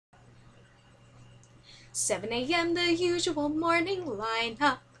7 a.m. the usual morning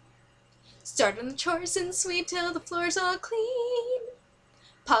lineup. Start on the chores and sweep till the floor's all clean.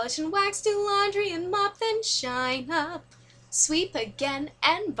 Polish and wax, do laundry and mop, then shine up. Sweep again,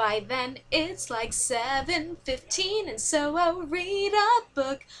 and by then it's like 7:15, and so I'll read a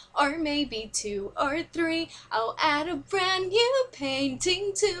book, or maybe 2 or 3. I'll add a brand new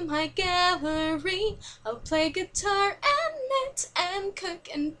painting to my gallery. I'll play guitar and knit and cook,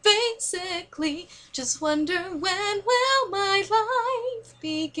 and basically just wonder, when will my life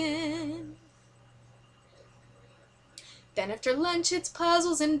begin? Then after lunch it's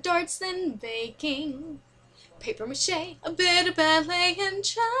puzzles and darts, then baking. Paper mache, a bit of ballet and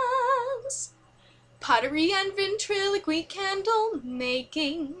jazz. Pottery and ventriloquy, candle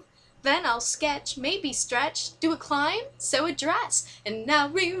making. Then I'll sketch, maybe stretch, do a climb, sew a dress, and now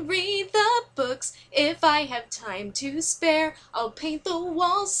reread the books. If I have time to spare, I'll paint the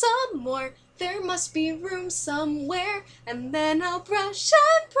walls some more. There must be room somewhere, and then I'll brush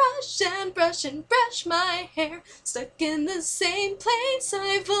and brush and brush and brush my hair, stuck in the same place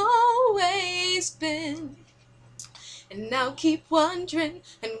I've always been. And now keep wondering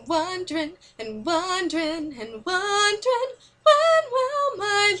and wondering and wondering and wondering, when will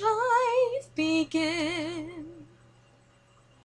my life begin?